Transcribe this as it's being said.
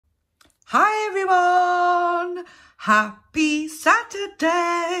Hi everyone! Happy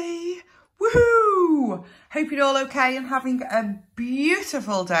Saturday! Woohoo! Hope you're all okay and having a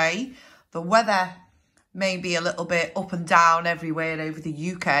beautiful day. The weather may be a little bit up and down everywhere over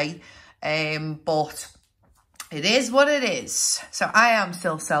the UK, but it is what it is. So I am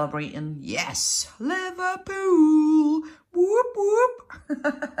still celebrating, yes, Liverpool! Whoop whoop!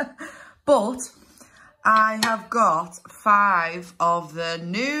 But I have got 5 of the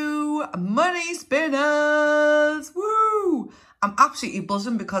new money spinners. Woo! I'm absolutely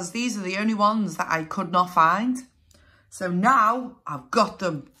buzzing because these are the only ones that I could not find. So now I've got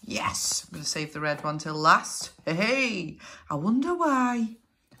them. Yes, I'm going to save the red one till last. Hey, I wonder why.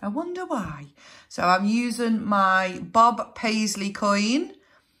 I wonder why. So I'm using my Bob Paisley coin.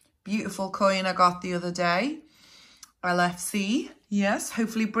 Beautiful coin I got the other day. LFC. Yes,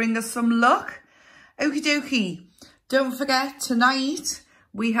 hopefully bring us some luck. Okie dokie. Don't forget, tonight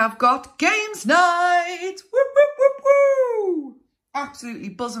we have got games night. Woo, woo, woo, woo. Absolutely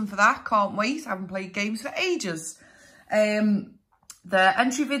buzzing for that. Can't wait. I haven't played games for ages. The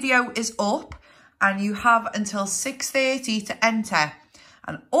entry video is up and you have until 6:30 to enter.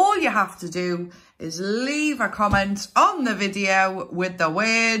 And all you have to do is leave a comment on the video with the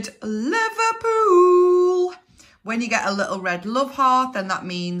word Liverpool. When you get a little red love heart, then that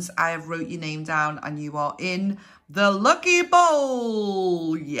means I have wrote your name down and you are in the lucky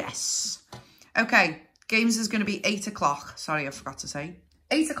bowl. Yes. Okay, games is going to be 8 o'clock. Sorry, I forgot to say.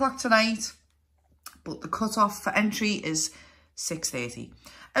 8 o'clock tonight, but the cut-off for entry is 6:30.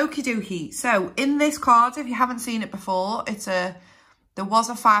 Okie dokie. So in this card, if you haven't seen it before, there was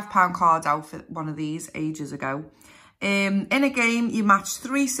a £5 card out for one of these ages ago. In a game, you match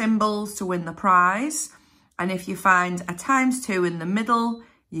 3 symbols to win the prize. And if you find a ×2 in the middle,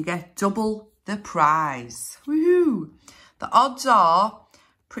 you get double the prize. Woohoo! The odds are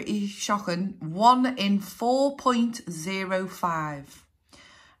pretty shocking. 1 in 4.05.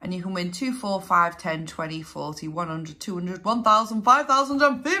 And you can win 2, 4, 5, 10, 20, 40, 100, 200, 1,000, 5,000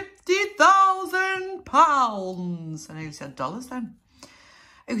 and 50,000 pounds. I nearly said dollars then.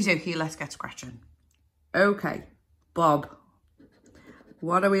 Okie dokie, let's get scratching. Okay, Bob.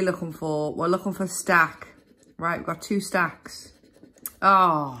 What are we looking for? We're looking for stack. Right, we've got 2 stacks.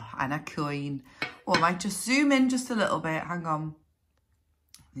 Oh, and a coin. Oh, I might just zoom in just a little bit. Hang on.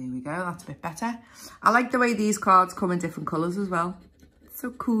 There we go. That's a bit better. I like the way these cards come in different colours as well.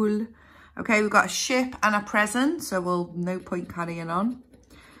 So cool. Okay, we've got a ship and a present. So we'll no point carrying on.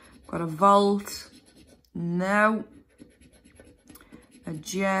 Got a vault. No. A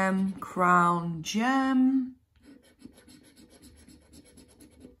gem. Crown gem.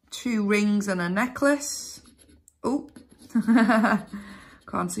 2 rings and a necklace. Oh,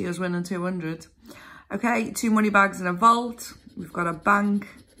 can't see us winning 200. Okay, 2 money bags and a vault. We've got a bank,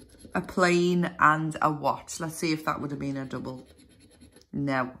 a plane and a watch. Let's see if that would have been a double.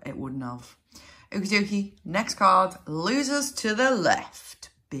 No, it wouldn't have. Okie dokie, next card, losers to the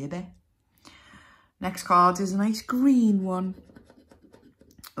left, baby. Next card is a nice green one.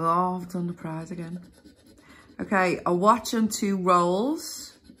 Oh, I've done the prize again. Okay, a watch and 2 rolls.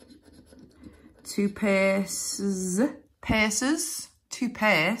 2 purses, 2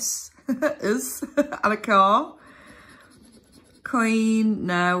 purses, and a car. Coin,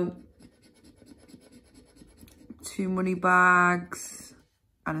 no. 2 money bags,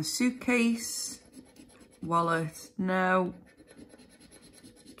 and a suitcase. Wallet, no.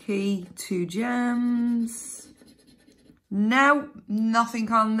 Key, 2 gems. No, nothing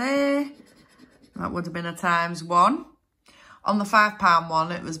on there. That would have been a ×1. On the £5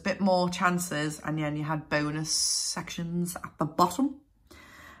 one, it was a bit more chances and then you had bonus sections at the bottom.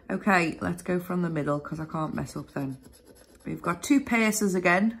 Okay, let's go from the middle because I can't mess up then. We've got 2 purses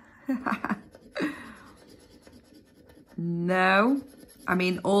again. No. I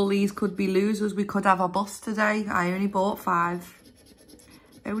mean, all these could be losers. We could have a bus today. I only bought 5.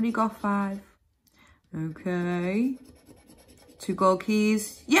 Only got 5. Okay. 2 gold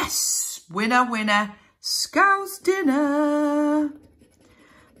keys. Yes! Winner, winner. Scouse dinner.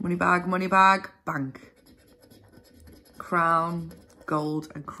 Money bag, bank. Crown,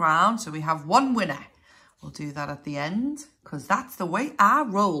 gold and crown. So we have 1 winner. We'll do that at the end because that's the way I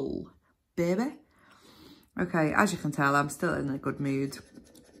roll, baby. Okay, as you can tell, I'm still in a good mood.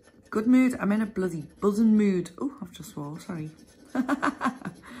 Good mood? I'm in a bloody buzzing mood. Oh, I've just swore, sorry.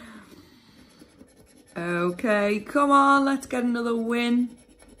 Okay, come on, let's get another win.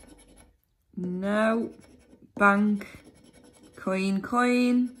 No. Bank. Coin,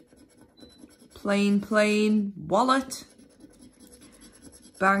 coin. Plain, wallet.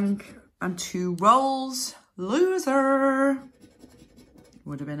 Bank and 2 rolls. Loser.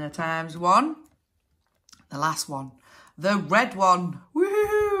 would have been a ×1. The last one, the red one.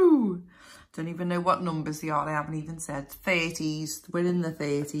 Woohoo! Don't even know what numbers they are. I haven't even said. 30s. We're in the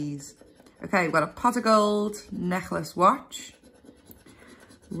 30s. Okay, we've got a pot of gold, necklace watch,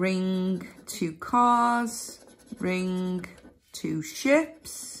 ring, 2 cars, ring, 2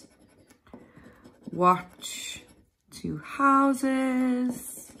 ships, watch, 2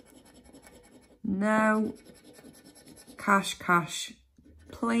 houses, no, cash,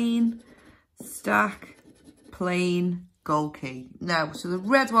 plain, stack, plain, gold key. No, so the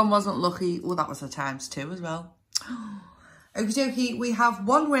red one wasn't lucky. Oh, that was a ×2 as well. Okie dokie, we have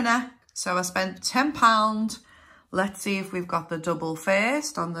one winner. So I spent £10. Let's see if we've got the double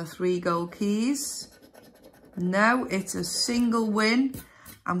first on the 3 gold keys. No, it's a single win.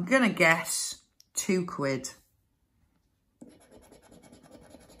 I'm going to guess £2.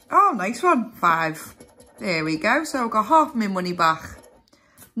 Oh, nice one. 5. There we go. So I've got half my money back.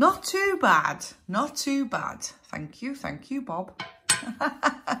 Not too bad. Not too bad. Thank you, Bob.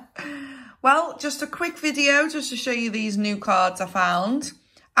 Well, just a quick video just to show you these new cards I found.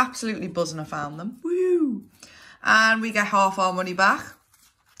 Absolutely buzzing I found them. Woo! And we get half our money back.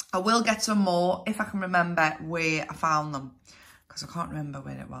 I will get some more if I can remember where I found them, because I can't remember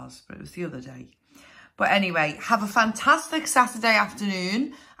when it was, but it was the other day. But anyway, have a fantastic Saturday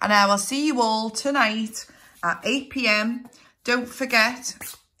afternoon, and I will see you all tonight at 8 p.m. Don't forget,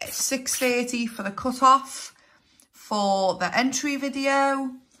 it's 6:30 for the cut-off for the entry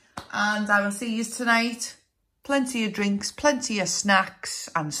video, and I will see you tonight. Plenty of drinks, plenty of snacks,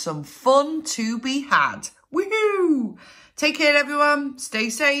 and some fun to be had. Woohoo! Take care, everyone. Stay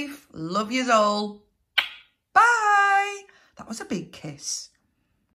safe. Love yous all. Bye. That was a big kiss.